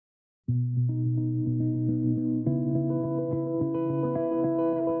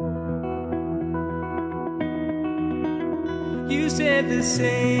You said the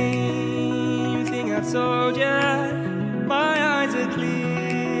same thing I told ya. My eyes are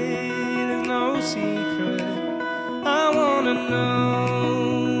clear, there's no secret. I wanna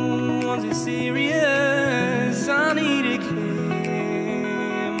know, was it serious? I need it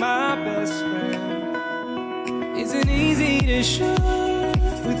clear, my best friend. Isn't easy to show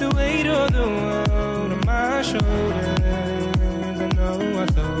with the weight of the world on my shoulders. I know I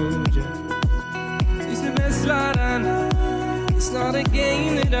told you, it's the best light I know. It's not a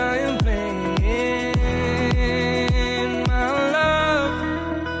game that I am playing. My love,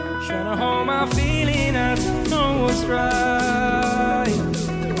 trying to hold my feeling. I don't know what's right.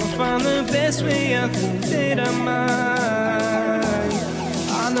 I'll find the best way. I think that I might.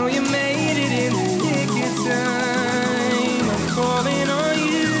 I know you made it in the nick of time. I'm calling on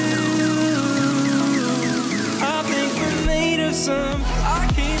you. I think we're made of some. I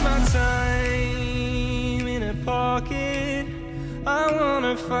keep my time in a pocket. I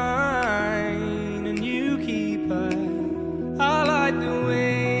wanna find a new keeper. I like the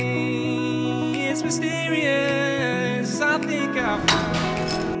way it's mysterious. I think I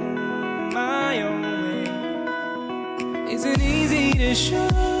found my own way. Isn't easy to show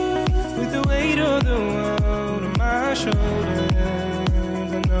with the weight of the world on my shoulders.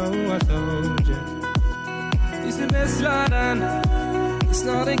 I know I told you, it's the best light I know. It's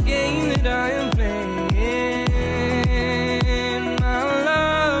not a game that I am playing.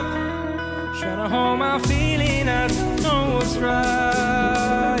 Trying to hold my feeling, I don't know what's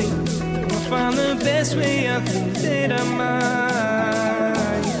right. I'll find the best way, I think that I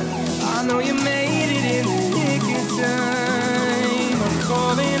might. I know you made it in the nick of time. I'm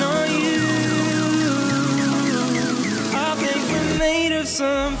calling on you. I think we're made of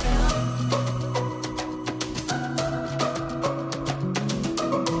something.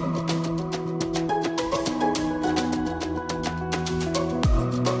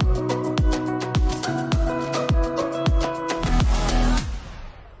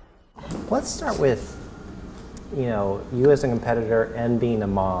 Let's start with, you as a competitor and being a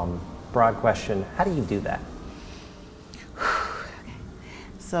mom. Broad question, how do you do that?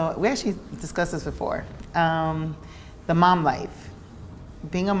 So we actually discussed this before. The mom life.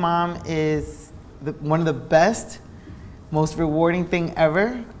 Being a mom is one of the best, most rewarding thing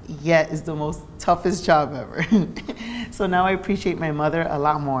ever, yet is the most toughest job ever. So now I appreciate my mother a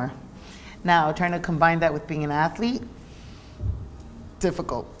lot more. Now, trying to combine that with being an athlete,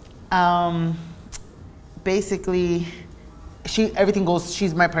 difficult. Basically, she's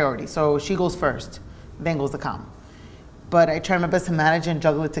my priority. So she goes first, then goes the comp. But I try my best to manage and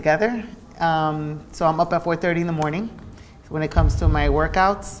juggle it together. So I'm up at 4:30 in the morning. When it comes to my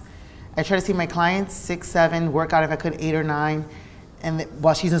workouts, I try to see my clients 6, 7, work out if I could 8 or 9, and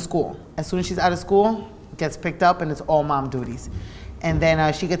while she's in school. As soon as she's out of school, gets picked up and it's all mom duties. And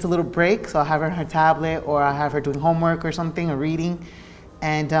then she gets a little break, so I'll have her on her tablet or I'll have her doing homework or something or reading.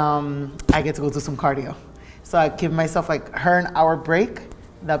 And I get to go do some cardio. So I give myself her an hour break.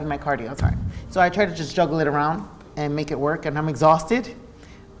 That'll be my cardio time. So I try to just juggle it around and make it work. And I'm exhausted,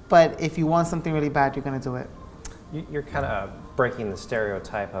 but if you want something really bad, you're gonna do it. You're kind of breaking the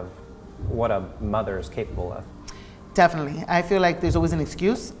stereotype of what a mother is capable of. Definitely. I feel like there's always an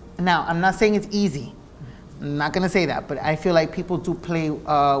excuse. Now, I'm not saying it's easy. I'm not gonna say that, but I feel like people do play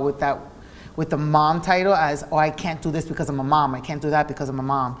with the mom title as, I can't do this because I'm a mom. I can't do that because I'm a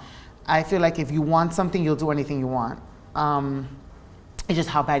mom. I feel like if you want something, you'll do anything you want. It's just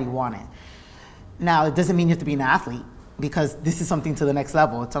how bad you want it. Now, it doesn't mean you have to be an athlete because this is something to the next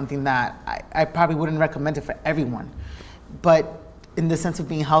level. It's something that I probably wouldn't recommend it for everyone. But in the sense of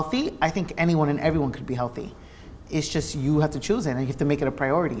being healthy, I think anyone and everyone could be healthy. It's just you have to choose it and you have to make it a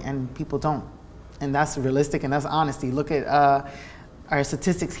priority, and people don't. And that's realistic and that's honesty. Look at our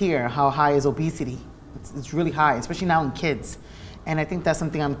statistics here, how high is obesity? It's really high, especially now in kids. And I think that's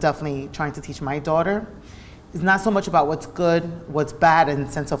something I'm definitely trying to teach my daughter. It's not so much about what's good, what's bad in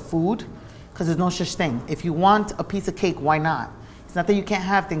the sense of food, because there's no such thing. If you want a piece of cake, why not? It's not that you can't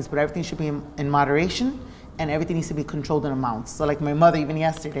have things, but everything should be in moderation, and everything needs to be controlled in amounts. So like my mother, even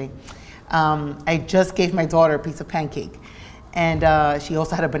yesterday, I just gave my daughter a piece of pancake, and she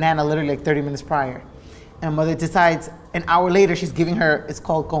also had a banana literally 30 minutes prior. And mother decides an hour later, she's giving her, it's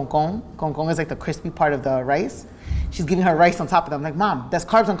called gongong. Gongong is the crispy part of the rice. She's giving her rice on top of them. I'm like, Mom, that's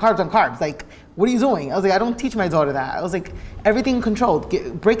carbs on carbs on carbs. What are you doing? I was like, I don't teach my daughter that. I was like, everything controlled.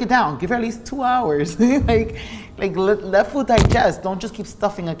 Break it down. Give her at least 2 hours. Let food digest. Don't just keep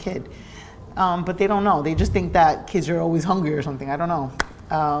stuffing a kid. But they don't know. They just think that kids are always hungry or something. I don't know.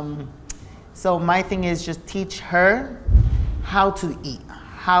 So my thing is just teach her how to eat,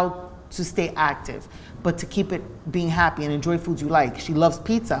 how to stay active. but to keep it being happy and enjoy foods you like. She loves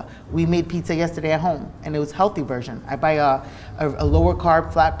pizza. We made pizza yesterday at home, and it was a healthy version. I buy a lower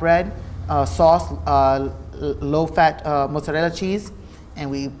carb flatbread, sauce, low fat mozzarella cheese, and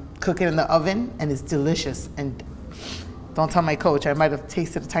we cook it in the oven, and it's delicious. And don't tell my coach, I might have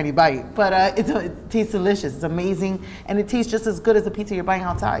tasted a tiny bite, but it tastes delicious. It's amazing, and it tastes just as good as the pizza you're buying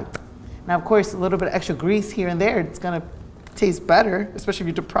outside. Now, of course, a little bit of extra grease here and there, it's gonna taste better, especially if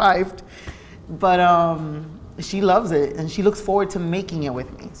you're deprived. But she loves it, and she looks forward to making it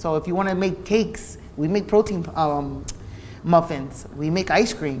with me. So if you want to make cakes, we make protein muffins. We make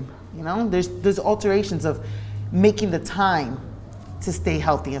ice cream. You know, there's alterations of making the time to stay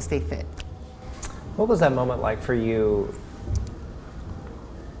healthy and stay fit. What was that moment like for you,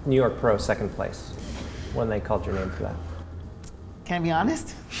 New York Pro second place, when they called your name for that? Can I be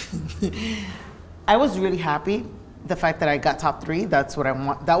honest? I was really happy. The fact that I got top 3, that's what I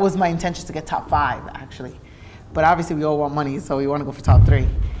want. That was my intention, to get top 5, actually. But obviously we all want money, so we want to go for top 3.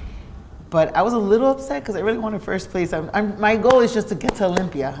 But I was a little upset because I really wanted first place. My goal is just to get to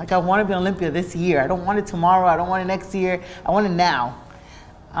Olympia. Like, I want to be on Olympia this year. I don't want it tomorrow. I don't want it next year. I want it now.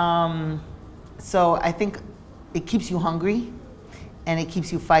 So I think it keeps you hungry, and it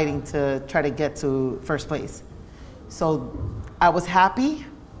keeps you fighting to try to get to first place. So I was happy,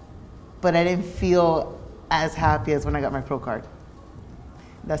 but I didn't feel as happy as when I got my pro card.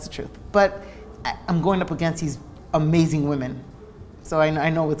 That's the truth. But I'm going up against these amazing women, so I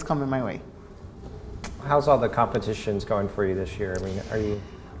know what's coming my way. How's all the competitions going for you this year? I mean, are you...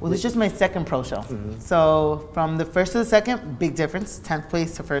 Well, it's just my second pro show. Mm-hmm. So from the first to the second, big difference, 10th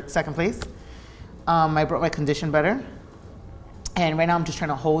place to second place. I brought my condition better. And right now I'm just trying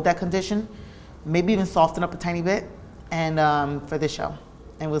to hold that condition, maybe even soften up a tiny bit, and for this show.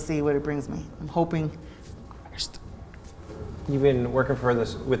 And we'll see what it brings me. I'm hoping first. You've been working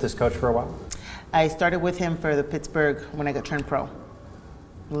with this coach for a while? I started with him for the Pittsburgh when I got turned pro.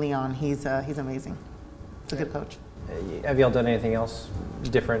 Leon, he's amazing. He's a good coach. Have y'all done anything else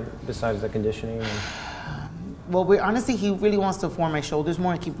different besides the conditioning? Well, honestly, he really wants to form my shoulders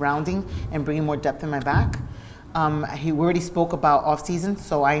more and keep rounding and bringing more depth in my back. He already spoke about off-season,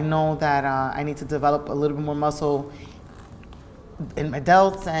 so I know that I need to develop a little bit more muscle in my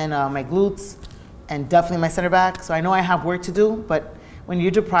delts and my glutes, and definitely my center back. So I know I have work to do, but when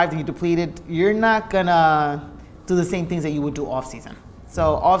you're deprived and you're depleted, you're not gonna do the same things that you would do off-season.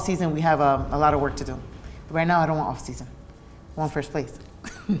 So off-season, we have a lot of work to do. But right now, I don't want off-season. I want first place.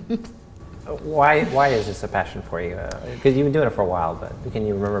 Why is this a passion for you? Because you've been doing it for a while, but can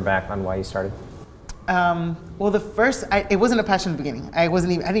you remember back on why you started? Well, it wasn't a passion in the beginning. I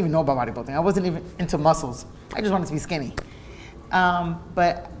didn't even know about bodybuilding. I wasn't even into muscles. I just wanted to be skinny.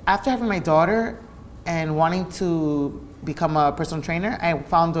 But after having my daughter and wanting to become a personal trainer, I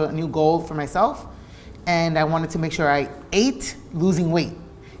found a new goal for myself, and I wanted to make sure I ate losing weight.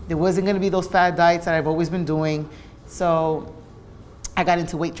 There wasn't going to be those fad diets that I've always been doing, so I got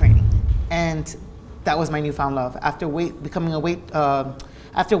into weight training, and that was my newfound love. After weight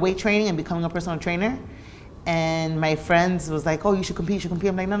training and becoming a personal trainer, and my friends was like, "Oh, you should compete,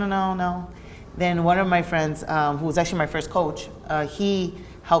 I'm like, no. Then one of my friends, who was actually my first coach, he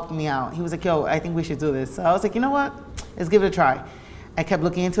helped me out. He was like, "Yo, I think we should do this." So I was like, you know what? Let's give it a try. I kept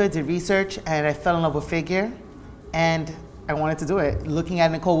looking into it, did research, and I fell in love with figure, and I wanted to do it. Looking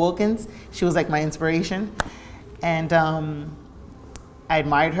at Nicole Wilkins, she was like my inspiration, and I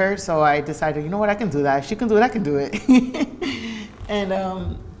admired her, so I decided, you know what, I can do that. If she can do it, I can do it. And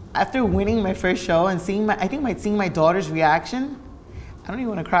after winning my first show and seeing my daughter's reaction, I don't even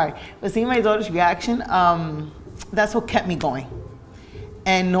want to cry, but seeing my daughter's reaction, that's what kept me going.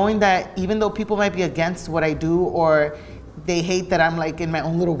 And knowing that even though people might be against what I do, or they hate that I'm like in my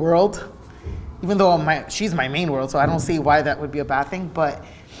own little world, even though she's my main world, so I don't see why that would be a bad thing, but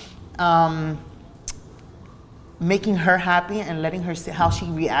making her happy and letting her see how she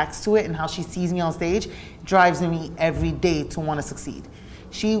reacts to it and how she sees me on stage drives me every day to want to succeed.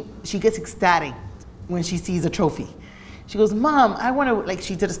 She gets ecstatic when she sees a trophy. She goes, "Mom, I want to," like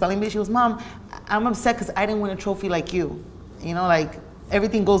she did a spelling bee, she goes, "Mom, I'm upset because I didn't win a trophy like you." You know, like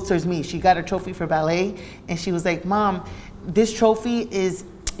everything goes towards me. She got a trophy for ballet, and she was like, "Mom, this trophy is,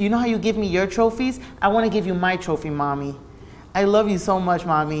 you know how you give me your trophies? I want to give you my trophy, Mommy. I love you so much,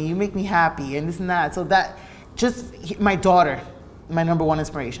 Mommy. You make me happy," and this and that. So that, just my daughter, my number one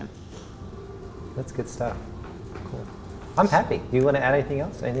inspiration. That's good stuff. Cool. I'm happy. Do you want to add anything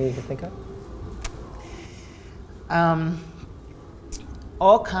else? Anything you can think of?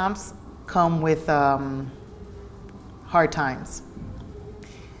 All comps come with hard times.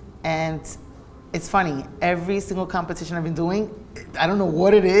 And it's funny, every single competition I've been doing, I don't know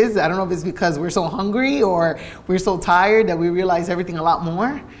what it is. I don't know if it's because we're so hungry or we're so tired that we realize everything a lot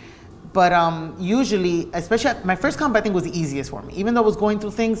more. But usually, especially my first comp, I think was the easiest for me. Even though I was going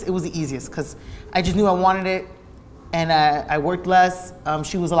through things, it was the easiest because I just knew I wanted it, and I worked less.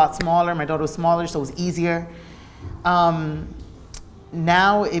 She was a lot smaller. My daughter was smaller, so it was easier.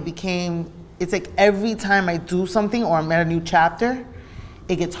 Now it's like every time I do something or I'm at a new chapter,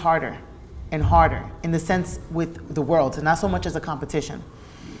 it gets harder and harder in the sense with the world, and not so much as a competition.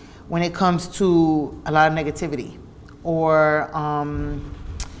 When it comes to a lot of negativity or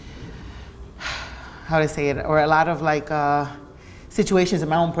how to say it, or a lot of like situations in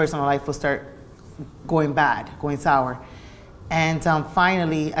my own personal life will start going bad, going sour. And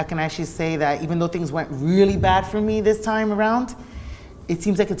finally, I can actually say that even though things went really bad for me this time around, it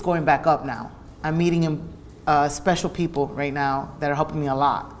seems like it's going back up now. I'm meeting special people right now that are helping me a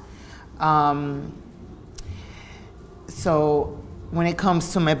lot. So when it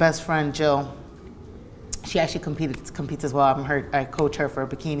comes to my best friend, Jill, she actually competes as well. I coach her for a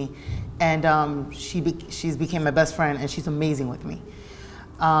bikini. And she's became my best friend, and she's amazing with me.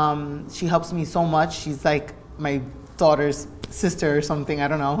 She helps me so much. She's like my daughter's sister or something. I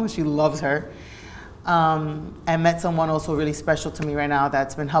don't know. She loves her. I met someone also really special to me right now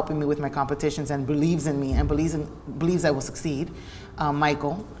that's been helping me with my competitions and believes in me and believes I will succeed.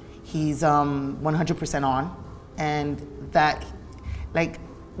 Michael, he's 100% on, and that, like,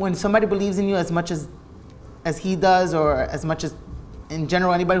 when somebody believes in you as much as he does, or as much as in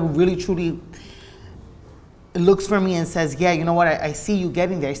general anybody who really truly looks for me and says, yeah, you know what, I see you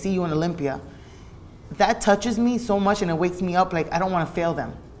getting there, I see you in Olympia, that touches me so much and it wakes me up. Like, I don't want to fail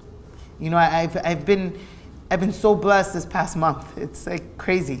them. You know, I've been so blessed this past month. It's like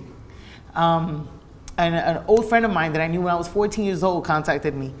crazy. And an old friend of mine that I knew when I was 14 years old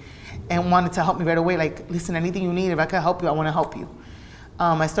contacted me and wanted to help me right away. Like, listen, anything you need, if I can help you, I want to help you.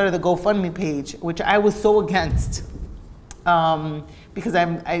 I started the GoFundMe page, which I was so against, because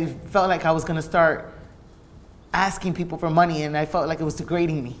I felt like I was going to start asking people for money, and I felt like it was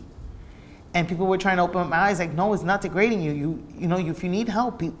degrading me. And people were trying to open up my eyes, like, no, it's not degrading you. You know, if you need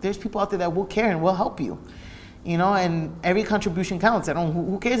help, there's people out there that will care and will help you. You know, and every contribution counts.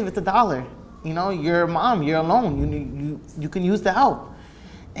 Who cares if it's $1? You know, you're a mom, you're alone, you can use the help.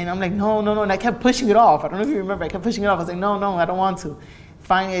 And I'm like, no, and I kept pushing it off. I don't know if you remember, I kept pushing it off. I was like, no, I don't want to.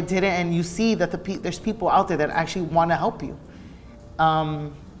 Finally, I did it, and you see that there's people out there that actually want to help you.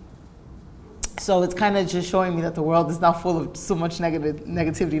 So it's kind of just showing me that the world is not full of so much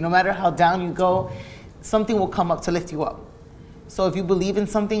negativity. No matter how down you go, something will come up to lift you up. So if you believe in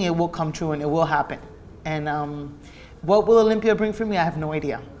something, it will come true and it will happen. And what will Olympia bring for me? I have no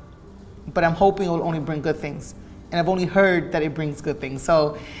idea. But I'm hoping it will only bring good things. And I've only heard that it brings good things.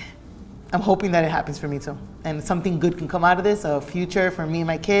 So I'm hoping that it happens for me too. And something good can come out of this, a future for me and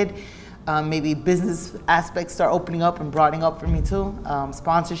my kid. Maybe business aspects start opening up and broadening up for me too.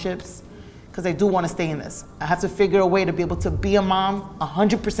 Sponsorships, because I do want to stay in this. I have to figure a way to be able to be a mom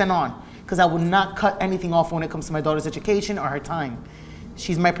 100% on, because I will not cut anything off when it comes to my daughter's education or her time.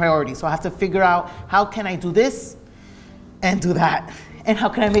 She's my priority. So I have to figure out, how can I do this and do that? And how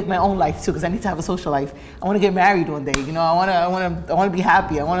can I make my own life too? Because I need to have a social life. I want to get married one day. You know, I want to be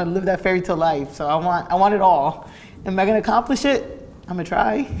happy. I want to live that fairy tale life. So I want it all. Am I going to accomplish it? I'm going to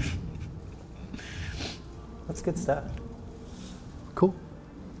try. That's good stuff. Cool.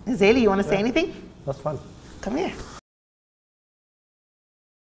 Zaylee, you want to say anything? That's fun. Come here.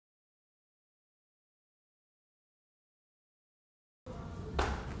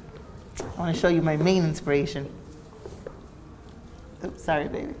 I want to show you my main inspiration. Oops, sorry,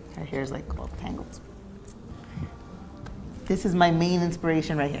 baby. Her hair's like all tangled. This is my main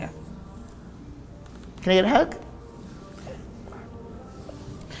inspiration right here. Can I get a hug?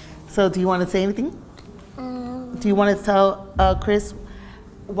 So, do you want to say anything? Do you want to tell Chris,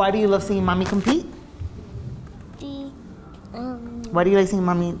 why do you love seeing mommy compete? Why do you like seeing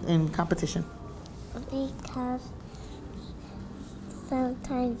mommy in competition? Because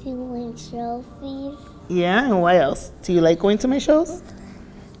sometimes you win trophies. Yeah, and why else? Do you like going to my shows?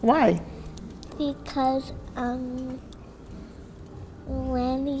 Why? Because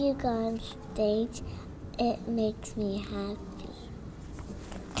when you go on stage, it makes me happy.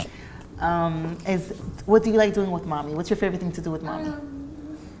 What do you like doing with mommy? What's your favorite thing to do with mommy?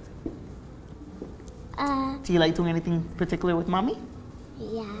 Do you like doing anything particular with mommy?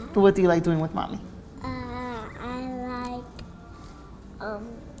 Yeah. What do you like doing with mommy? I like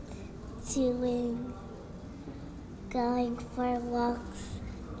going for walks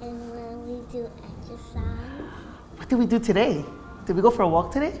and when we do exercise. What did we do today? Did we go for a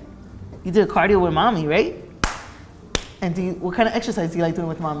walk today? You did a cardio with mommy, right? And what kind of exercise do you like doing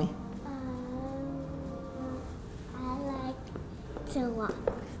with mommy? I like to walk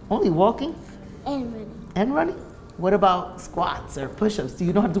Only walking and running. and running? What about squats or push-ups? Do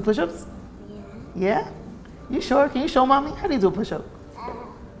you know how to do push-ups? Yeah. Yeah? You sure? Can you show mommy? How do you do a push-up?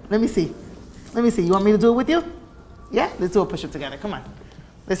 Let me see. Let me see. You want me to do it with you? Yeah? Let's do a push-up together. Come on.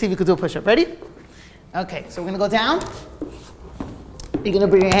 Let's see if you can do a push-up. Ready? Okay, so we're gonna go down. You're gonna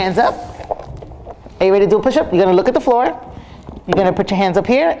bring your hands up. Are you ready to do a push-up? You're gonna look at the floor. You're gonna put your hands up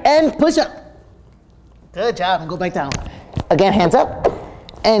here and push up. Good job, and go back down. Again, hands up,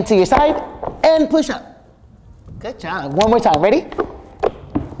 and to your side, and push up. Good job. One more time, ready?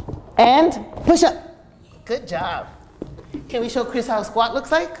 And push up. Good job. Can we show Chris how a squat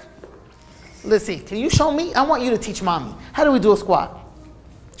looks like? Let's see, can you show me? I want you to teach mommy. How do we do a squat?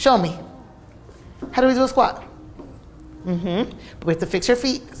 Show me. How do we do a squat? Mm-hmm. We have to fix your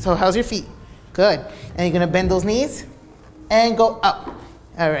feet. So how's your feet? Good. And you're gonna bend those knees and go up.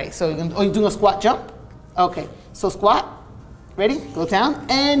 All right, so you're doing a squat jump? Okay, so squat. Ready? Go down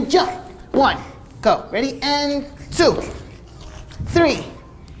and jump. 1, go. Ready? And 2, 3,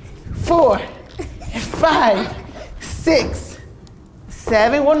 4, 5, 6,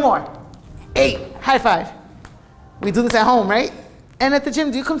 7. One more. 8. High five. We do this at home, right? And at the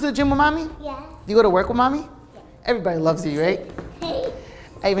gym, do you come to the gym with mommy? Yeah. Do you go to work with mommy? Yeah. Everybody loves you, right? Hey.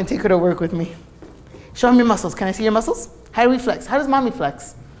 I even take her to work with me. Show them your muscles. Can I see your muscles? How do we flex? How does mommy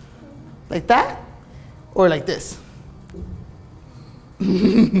flex? Like that? Or like this?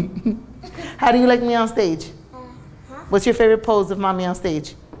 How do you like me on stage? What's your favorite pose of mommy on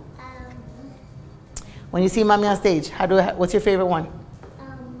stage? When you see mommy on stage, what's your favorite one?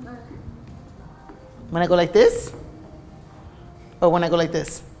 When I go like this? Or when I go like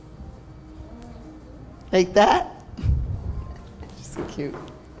this? Like that? She's so cute.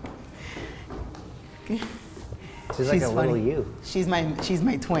 She's like a little you. She's my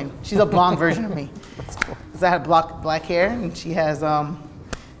twin. She's a blonde version of me. Because I have black hair, and she has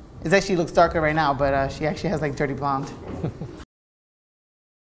it actually looks darker right now, but she actually has like dirty blonde.